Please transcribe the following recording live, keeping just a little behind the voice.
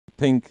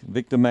pink,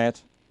 Victor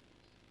Matt.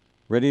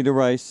 Ready to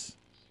race.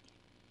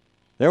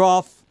 They're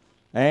off.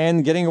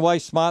 And getting away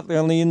smartly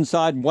on the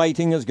inside,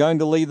 Waiting is going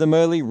to lead them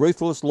early.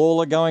 Ruthless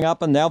Lawler going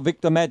up, and now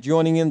Victor Matt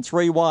joining in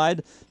 3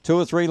 wide. 2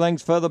 or 3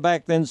 lengths further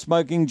back, then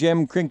Smoking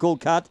Gem, Crinkle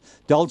Cut.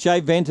 Dolce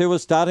Ventu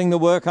is starting the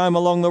work home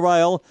along the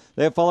rail.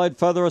 They're followed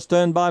further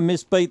astern by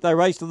Miss Beat. They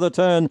race to the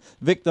turn.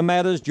 Victor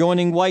Matt is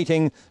joining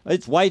Waiting.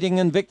 It's Waiting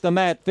and Victor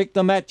Matt.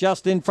 Victor Matt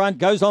just in front,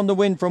 goes on to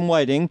win from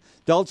Waiting.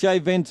 Dolce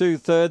Ventu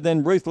third,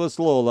 then Ruthless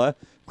Lawler.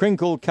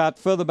 Crinkle Cut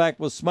further back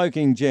was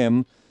Smoking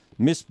Gem.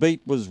 Miss Beat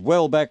was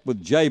well back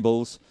with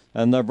Jables,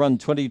 and they've run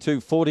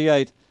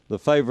 22.48. The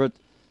favourite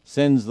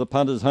sends the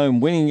punters home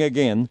winning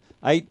again,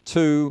 8,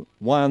 2,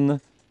 1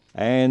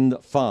 and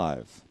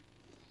 5.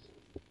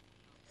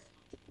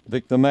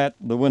 Victor Matt,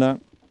 the winner.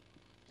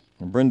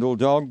 A Brindle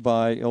Dog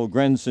by El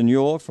Gran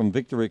Senor from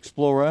Victor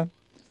Explorer.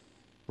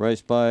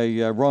 Raced by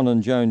Ron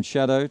and Joan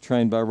Shadow,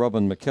 trained by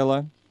Robin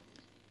McKellar.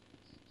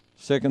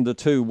 Second to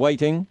 2,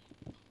 Waiting.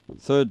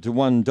 Third to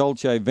 1,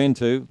 Dolce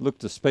Ventu.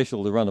 Looked a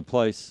special to run a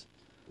place.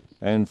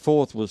 And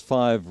fourth was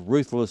 5,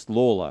 Ruthless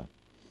Lawler.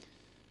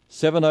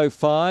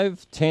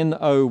 7:05,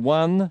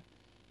 10:01,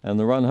 and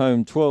the run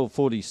home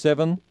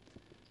 12:47.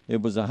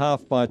 It was a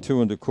half by 2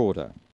 1/4.